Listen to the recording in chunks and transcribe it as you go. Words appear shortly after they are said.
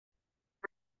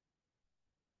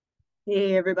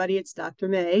Hey everybody, it's Dr.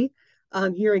 May.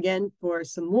 I'm here again for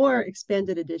some more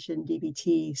expanded edition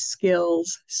DBT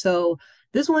skills. So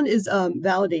this one is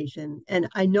validation, and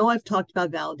I know I've talked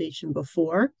about validation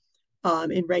before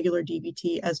in regular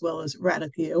DBT as well as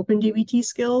radically open DBT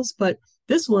skills, but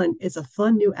this one is a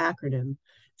fun new acronym.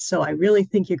 So I really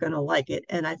think you're going to like it,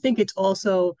 and I think it's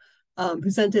also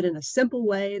presented in a simple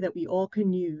way that we all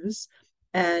can use.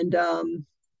 And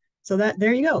so that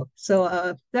there you go.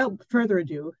 So without further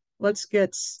ado, let's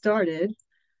get started.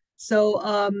 So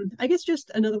I guess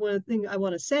just another one thing I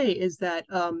want to say is that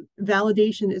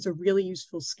validation is a really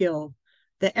useful skill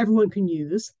that everyone can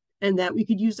use and that we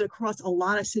could use it across a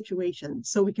lot of situations.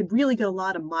 So we could really get a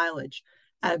lot of mileage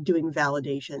out of doing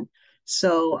validation.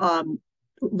 So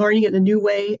learning it in a new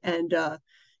way and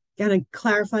kind of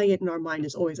clarifying it in our mind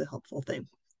is always a helpful thing.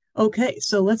 Okay,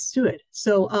 so let's do it.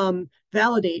 So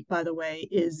validate, by the way,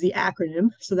 is the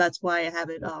acronym. So that's why I have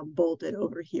it bolded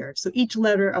over here. So each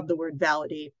letter of the word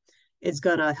validate is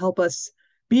going to help us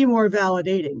be more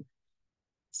validating.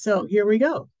 So here we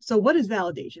go. So what is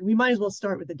validation? We might as well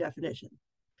start with the definition.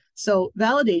 So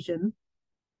validation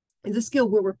is a skill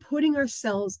where we're putting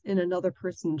ourselves in another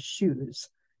person's shoes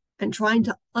and trying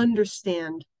to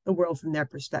understand the world from their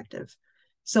perspective.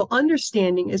 So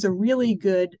understanding is a really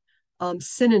good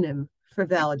synonym for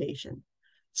validation.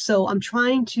 So I'm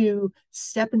trying to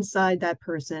step inside that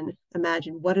person,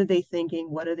 imagine what are they thinking,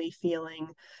 what are they feeling,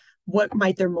 what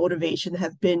might their motivation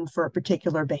have been for a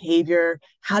particular behavior,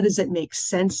 how does it make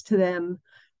sense to them,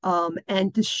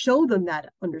 and to show them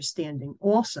that understanding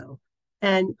also,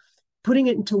 and putting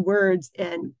it into words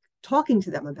and talking to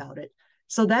them about it.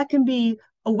 So that can be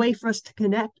a way for us to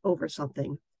connect over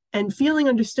something. And feeling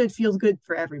understood feels good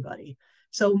for everybody.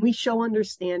 So when we show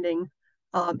understanding,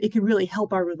 it can really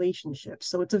help our relationships.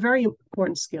 So it's a very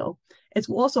important skill. It's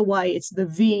also why it's the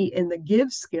V in the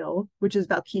give skill, which is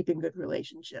about keeping good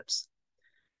relationships.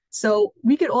 So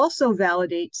we could also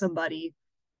validate somebody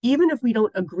even if we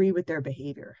don't agree with their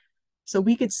behavior. So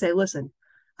we could say, listen,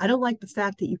 I don't like the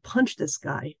fact that you punched this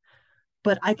guy,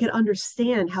 but I could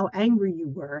understand how angry you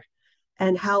were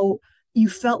and how you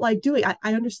felt like doing.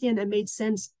 I understand that made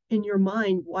sense in your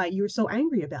mind why you were so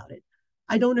angry about it.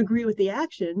 I don't agree with the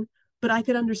action, but I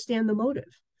could understand the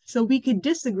motive. So we could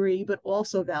disagree, but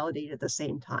also validate at the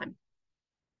same time.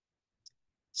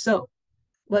 So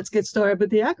let's get started with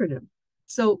the acronym.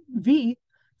 So V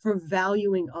for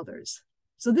valuing others.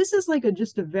 So this is like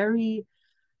just a very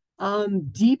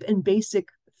deep and basic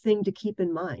thing to keep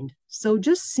in mind. So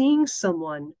just seeing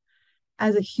someone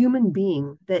as a human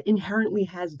being that inherently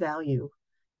has value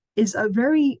is a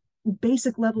very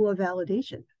basic level of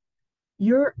validation.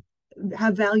 You're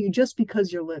have value just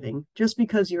because you're living, just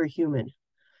because you're a human.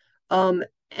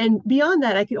 And beyond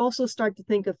that, I could also start to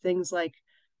think of things like,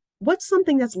 what's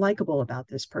something that's likable about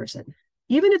this person?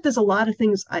 Even if there's a lot of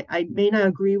things I may not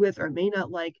agree with or may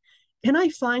not like, can I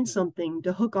find something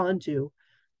to hook onto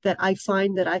that I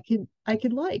find that I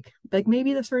could like? Like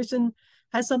maybe this person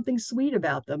has something sweet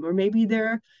about them, or maybe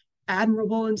they're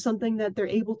admirable in something that they're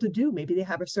able to do. Maybe they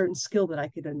have a certain skill that I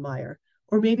could admire,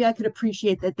 or maybe I could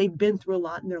appreciate that they've been through a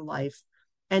lot in their life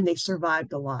and they've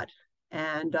survived a lot.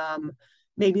 And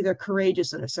maybe they're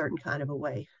courageous in a certain kind of a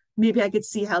way. Maybe I could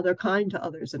see how they're kind to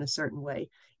others in a certain way,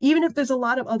 even if there's a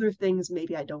lot of other things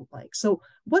maybe I don't like. So,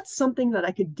 what's something that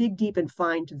I could dig deep and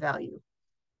find to value?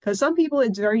 Because some people,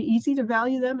 it's very easy to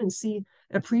value them and see,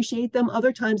 appreciate them.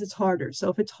 Other times it's harder. So,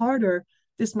 if it's harder,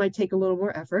 this might take a little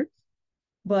more effort.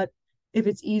 But if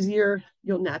it's easier,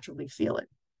 you'll naturally feel it.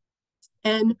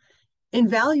 And in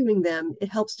valuing them,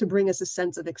 it helps to bring us a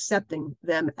sense of accepting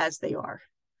them as they are.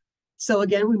 So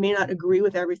again, we may not agree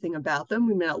with everything about them.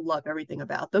 We may not love everything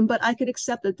about them, but I could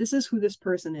accept that this is who this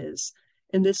person is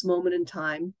in this moment in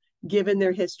time, given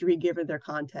their history, given their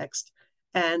context.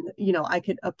 And, I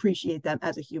could appreciate them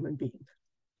as a human being.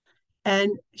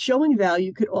 And showing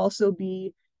value could also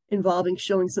be involving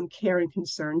showing some care and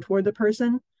concern toward the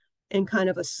person in kind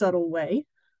of a subtle way,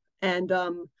 and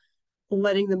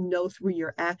letting them know through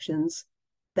your actions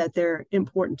that they're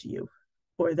important to you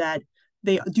or that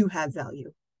they do have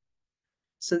value.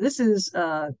 So this is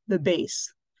the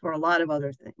base for a lot of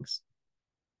other things.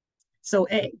 So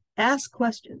A, ask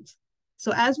questions.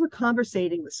 So as we're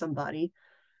conversating with somebody,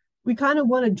 we kind of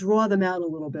want to draw them out a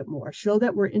little bit more, show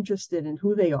that we're interested in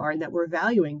who they are and that we're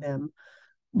valuing them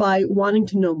by wanting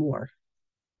to know more.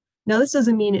 Now, this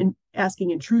doesn't mean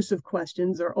asking intrusive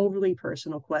questions or overly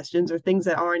personal questions or things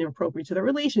that aren't appropriate to the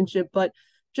relationship, but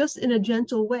just in a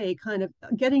gentle way, kind of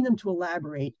getting them to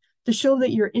elaborate to show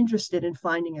that you're interested in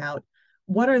finding out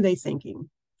what are they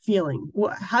thinking, feeling,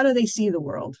 how do they see the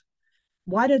world,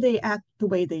 why do they act the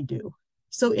way they do.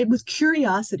 So it was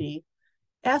curiosity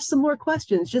ask some more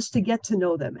questions just to get to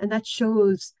know them. And that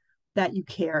shows that you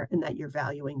care and that you're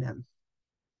valuing them.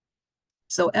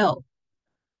 So L,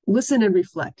 listen and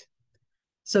reflect.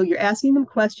 So you're asking them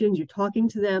questions, you're talking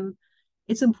to them.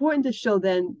 It's important to show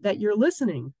them that you're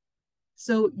listening.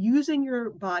 So using your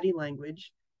body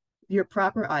language, your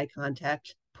proper eye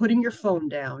contact, putting your phone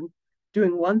down,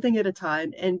 doing one thing at a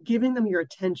time, and giving them your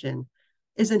attention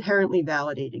is inherently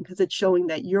validating because it's showing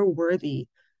that you're worthy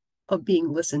of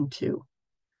being listened to.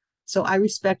 So I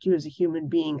respect you as a human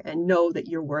being and know that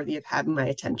you're worthy of having my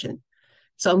attention.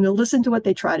 So I'm going to listen to what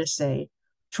they try to say,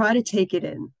 try to take it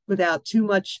in without too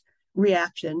much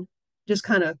reaction, just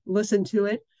kind of listen to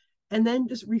it, and then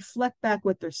just reflect back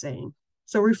what they're saying.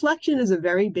 So reflection is a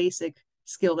very basic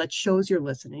skill that shows you're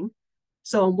listening.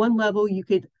 So on one level, you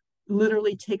could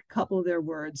literally take a couple of their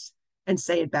words and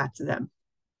say it back to them.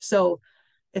 So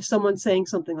if someone's saying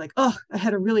something like, oh, I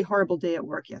had a really horrible day at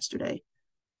work yesterday,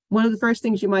 one of the first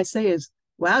things you might say is,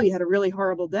 wow, you had a really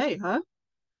horrible day, huh?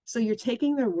 So you're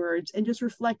taking their words and just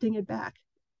reflecting it back.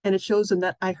 And it shows them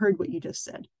that I heard what you just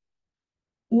said.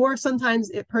 Or sometimes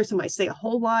a person might say a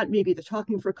whole lot, maybe they're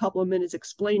talking for a couple of minutes,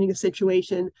 explaining a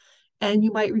situation, and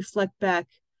you might reflect back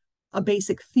a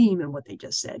basic theme in what they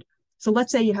just said. So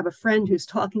let's say you have a friend who's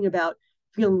talking about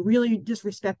feeling really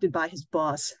disrespected by his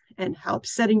boss and how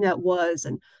upsetting that was.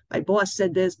 And my boss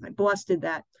said this, my boss did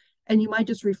that. And you might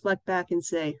just reflect back and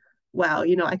say, wow,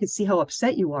 I could see how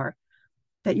upset you are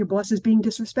that your boss is being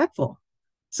disrespectful.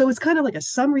 So it's kind of like a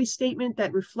summary statement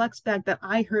that reflects back that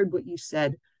I heard what you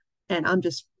said, and I'm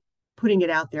just putting it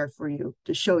out there for you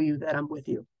to show you that I'm with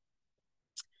you.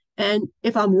 And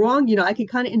if I'm wrong, I can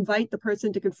kind of invite the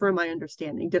person to confirm my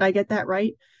understanding. Did I get that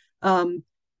right?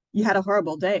 You had a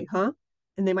horrible day, huh?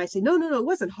 And they might say, no, it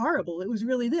wasn't horrible. It was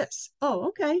really this. Oh,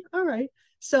 okay. All right.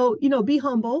 So, be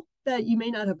humble that you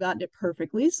may not have gotten it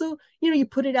perfectly. So, you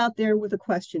put it out there with a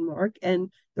question mark,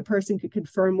 and the person could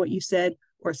confirm what you said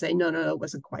or say, no, it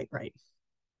wasn't quite right.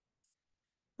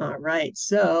 All right.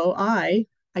 So I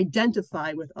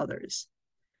identify with others.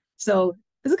 So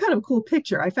it's a kind of a cool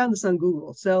picture. I found this on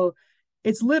Google. So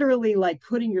it's literally like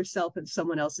putting yourself in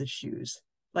someone else's shoes,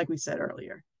 like we said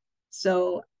earlier.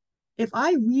 So if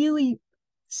I really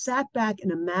sat back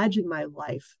and imagined my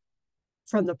life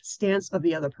from the stance of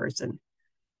the other person,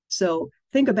 so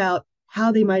think about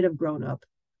how they might have grown up,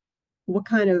 what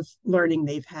kind of learning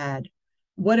they've had,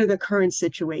 what are the current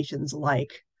situations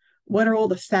like, what are all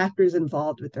the factors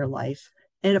involved with their life.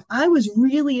 And if I was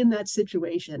really in that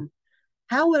situation,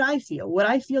 how would I feel? Would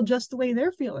I feel just the way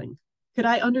they're feeling? Could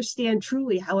I understand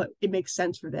truly how it makes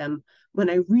sense for them when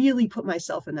I really put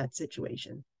myself in that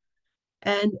situation?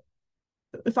 And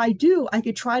if I do, I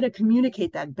could try to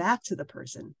communicate that back to the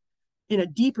person in a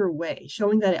deeper way,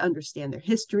 showing that I understand their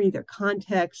history, their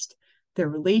context, their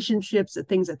relationships, the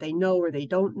things that they know or they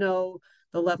don't know,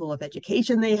 the level of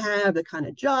education they have, the kind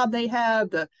of job they have,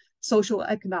 the social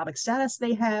economic status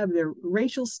they have, their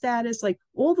racial status, like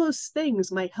all those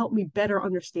things might help me better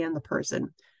understand the person.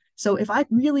 So if I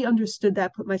really understood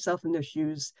that, put myself in their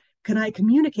shoes, can I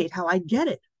communicate how I get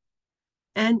it?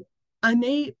 And I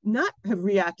may not have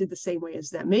reacted the same way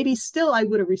as them. Maybe still I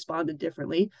would have responded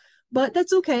differently, but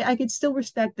that's okay. I could still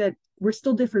respect that we're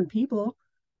still different people,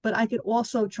 but I could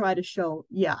also try to show,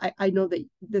 yeah, I know that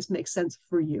this makes sense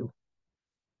for you.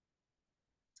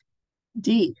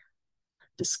 D,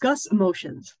 discuss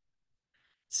emotions.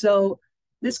 So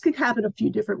this could happen a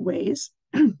few different ways.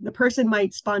 The person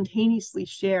might spontaneously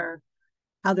share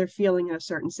how they're feeling in a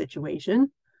certain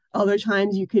situation. Other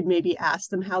times you could maybe ask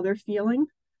them how they're feeling,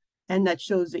 and that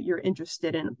shows that you're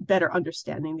interested in better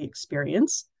understanding the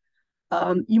experience.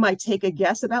 You might take a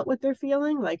guess about what they're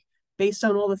feeling, like based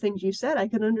on all the things you said, I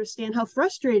can understand how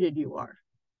frustrated you are,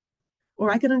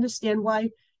 or I can understand why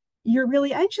you're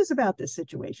really anxious about this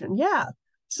situation. Yeah.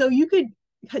 So you could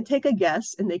take a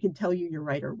guess and they can tell you you're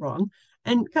right or wrong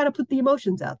and kind of put the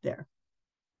emotions out there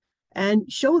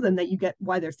and show them that you get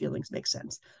why their feelings make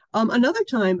sense. Another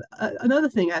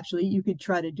thing actually you could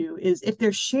try to do is if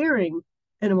they're sharing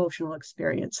an emotional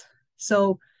experience.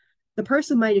 So the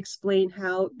person might explain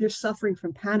how they're suffering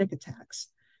from panic attacks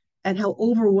and how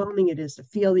overwhelming it is to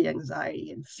feel the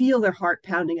anxiety and feel their heart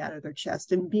pounding out of their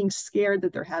chest and being scared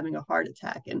that they're having a heart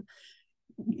attack and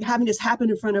having this happen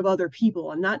in front of other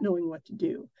people and not knowing what to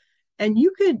do. And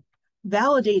you could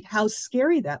validate how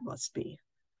scary that must be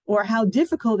or how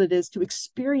difficult it is to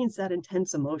experience that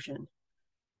intense emotion.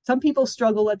 Some people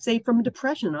struggle, let's say, from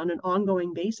depression on an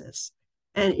ongoing basis,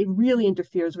 and it really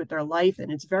interferes with their life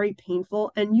and it's very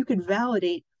painful. And you could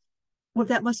validate what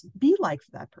that must be like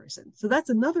for that person. So that's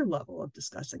another level of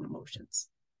discussing emotions.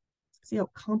 See how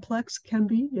complex can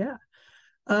be? Yeah.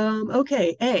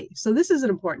 Okay, A. So this is an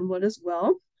important one as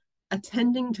well.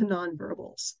 Attending to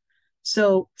nonverbals.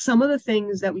 So some of the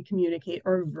things that we communicate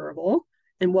are verbal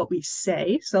and what we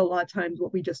say. So a lot of times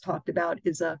what we just talked about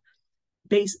is a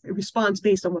response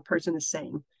based on what person is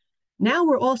saying. Now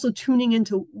we're also tuning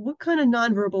into what kind of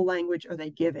nonverbal language are they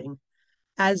giving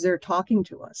as they're talking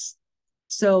to us.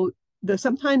 So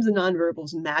sometimes the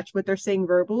nonverbals match what they're saying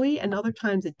verbally, and other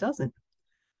times it doesn't.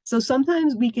 So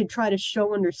sometimes we could try to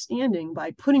show understanding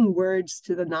by putting words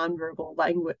to the nonverbal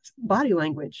language, body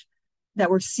language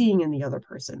that we're seeing in the other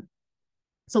person.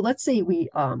 So let's say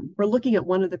we're looking at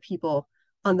one of the people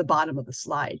on the bottom of the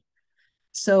slide.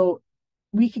 So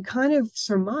we could kind of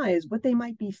surmise what they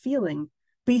might be feeling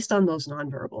based on those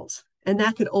nonverbals, and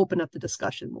that could open up the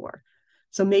discussion more.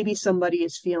 So maybe somebody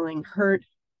is feeling hurt,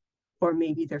 or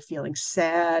maybe they're feeling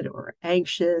sad or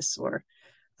anxious or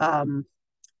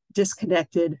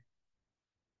disconnected,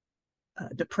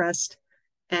 depressed,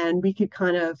 and we could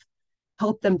kind of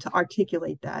help them to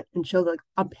articulate that and show that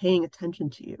I'm paying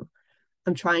attention to you.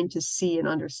 I'm trying to see and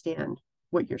understand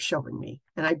what you're showing me,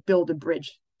 and I build a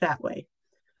bridge that way.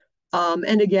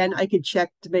 And again, I could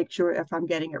check to make sure if I'm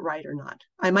getting it right or not.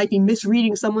 I might be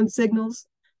misreading someone's signals,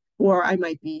 or I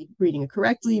might be reading it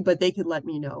correctly, but they could let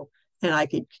me know and I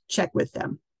could check with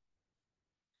them.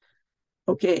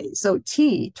 Okay, so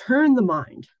T, turn the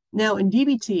mind. Now in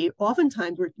DBT,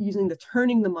 oftentimes we're using the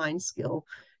turning the mind skill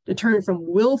to turn from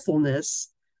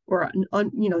willfulness or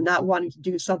not wanting to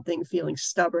do something, feeling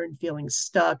stubborn, feeling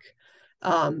stuck,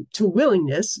 to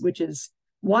willingness, which is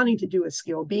wanting to do a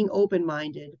skill, being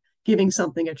open-minded, giving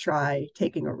something a try,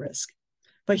 taking a risk.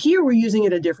 But here we're using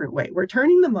it a different way. We're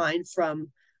turning the mind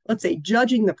from, let's say,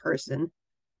 judging the person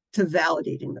to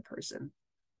validating the person.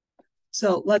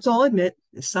 So let's all admit,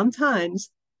 sometimes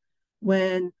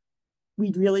when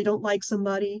we really don't like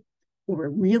somebody, or we're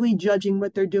really judging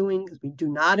what they're doing because we do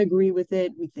not agree with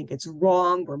it, we think it's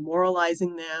wrong, we're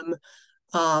moralizing them,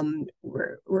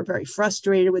 we're very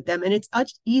frustrated with them, and it's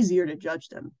much easier to judge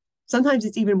them. Sometimes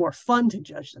it's even more fun to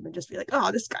judge them and just be like,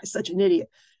 oh, this guy's such an idiot.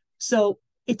 So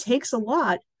it takes a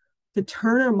lot to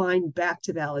turn our mind back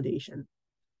to validation.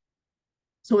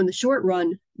 So in the short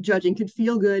run, judging could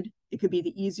feel good. It could be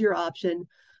the easier option.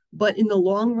 But in the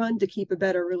long run, to keep a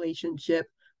better relationship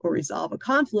or resolve a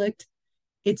conflict,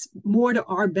 it's more to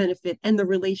our benefit and the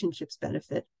relationship's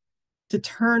benefit to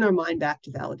turn our mind back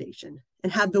to validation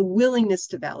and have the willingness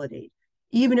to validate,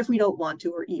 even if we don't want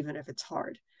to, or even if it's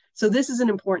hard. So this is an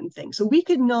important thing. So we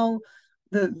could know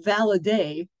the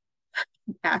validate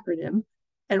acronym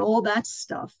and all that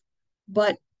stuff,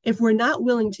 but if we're not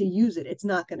willing to use it, it's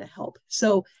not going to help.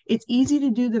 So it's easy to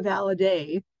do the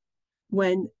validate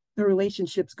when the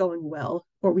relationship's going well,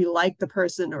 or we like the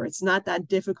person, or it's not that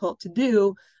difficult to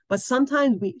do. But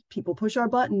sometimes people push our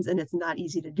buttons and it's not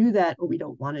easy to do that, or we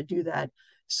don't want to do that.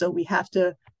 So we have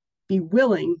to be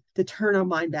willing to turn our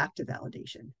mind back to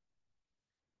validation.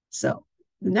 So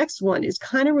the next one is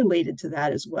kind of related to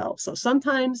that as well. So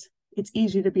sometimes it's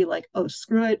easy to be like, oh,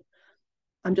 screw it.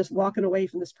 I'm just walking away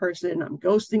from this person. I'm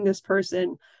ghosting this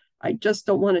person. I just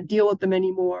don't want to deal with them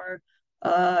anymore.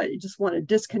 I just want to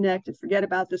disconnect and forget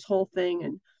about this whole thing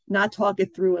and not talk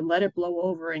it through and let it blow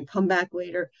over and come back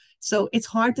later. So it's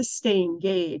hard to stay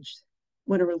engaged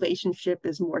when a relationship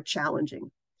is more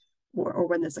challenging, or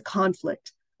when there's a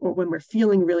conflict, or when we're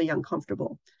feeling really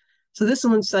uncomfortable. So this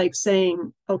one's like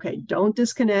saying, okay, don't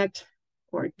disconnect,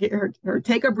 or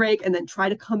take a break and then try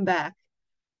to come back,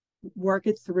 work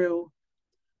it through,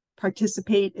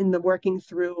 participate in the working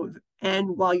through,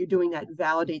 and while you're doing that,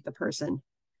 validate the person.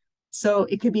 So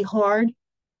it could be hard,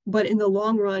 but in the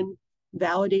long run,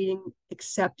 validating,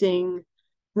 accepting,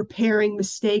 repairing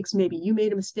mistakes. Maybe you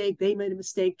made a mistake, they made a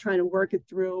mistake, trying to work it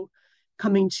through,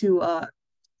 coming to a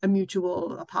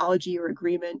mutual apology or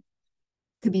agreement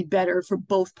could be better for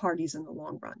both parties in the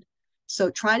long run. So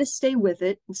try to stay with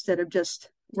it instead of just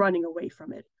running away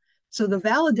from it. So the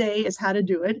validate is how to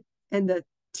do it, and the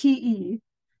TE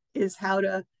is how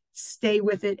to stay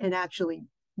with it and actually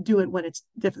do it when it's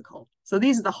difficult. So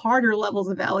these are the harder levels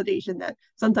of validation that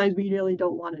sometimes we really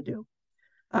don't want to do.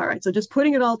 All right, so just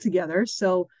putting it all together.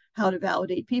 So how to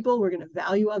validate people, we're going to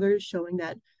value others, showing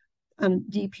that on a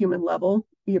deep human level,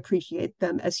 we appreciate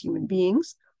them as human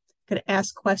beings. Going to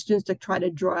ask questions to try to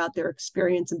draw out their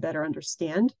experience and better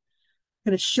understand.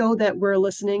 Going to show that we're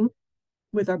listening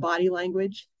with our body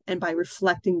language and by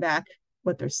reflecting back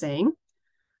what they're saying.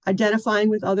 Identifying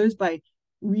with others by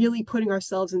really putting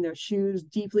ourselves in their shoes,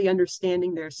 deeply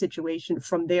understanding their situation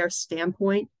from their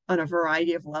standpoint on a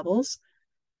variety of levels.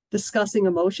 Discussing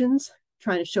emotions,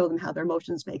 trying to show them how their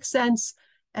emotions make sense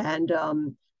and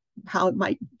how it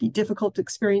might be difficult to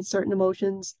experience certain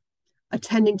emotions.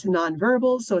 attending to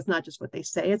nonverbals. So it's not just what they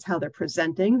say, it's how they're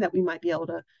presenting that we might be able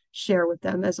to share with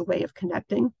them as a way of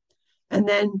connecting. And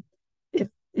then if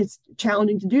it's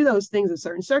challenging to do those things in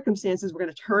certain circumstances, we're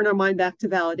going to turn our mind back to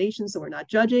validation so we're not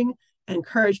judging, and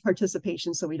encourage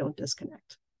participation so we don't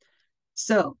disconnect.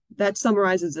 So that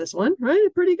summarizes this one, right?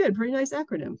 Pretty good, pretty nice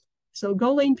acronym. So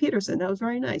go Lane Pederson, that was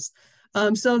very nice.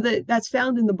 So that's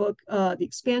found in the book, The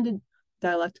Expanded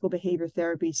Dialectical Behavior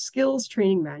Therapy Skills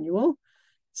Training Manual.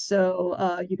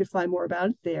 So you could find more about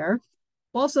it there.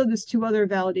 Also, there's 2 other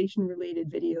validation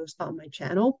related videos on my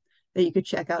channel that you could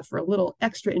check out for a little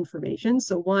extra information.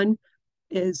 So one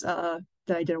is that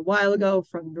I did a while ago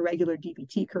from the regular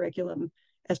DBT curriculum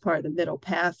as part of the middle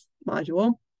path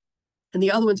module. And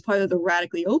the other one's part of the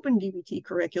radically open DBT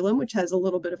curriculum, which has a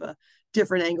little bit of a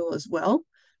different angle as well.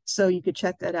 So you could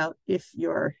check that out if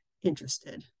you're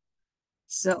interested.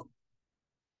 So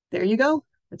there you go.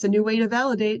 That's a new way to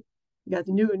validate. You got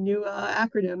the new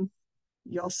acronym.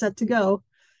 You're all set to go.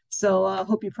 So I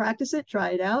hope you practice it,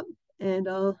 try it out, and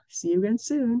I'll see you again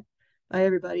soon. Bye,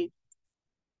 everybody.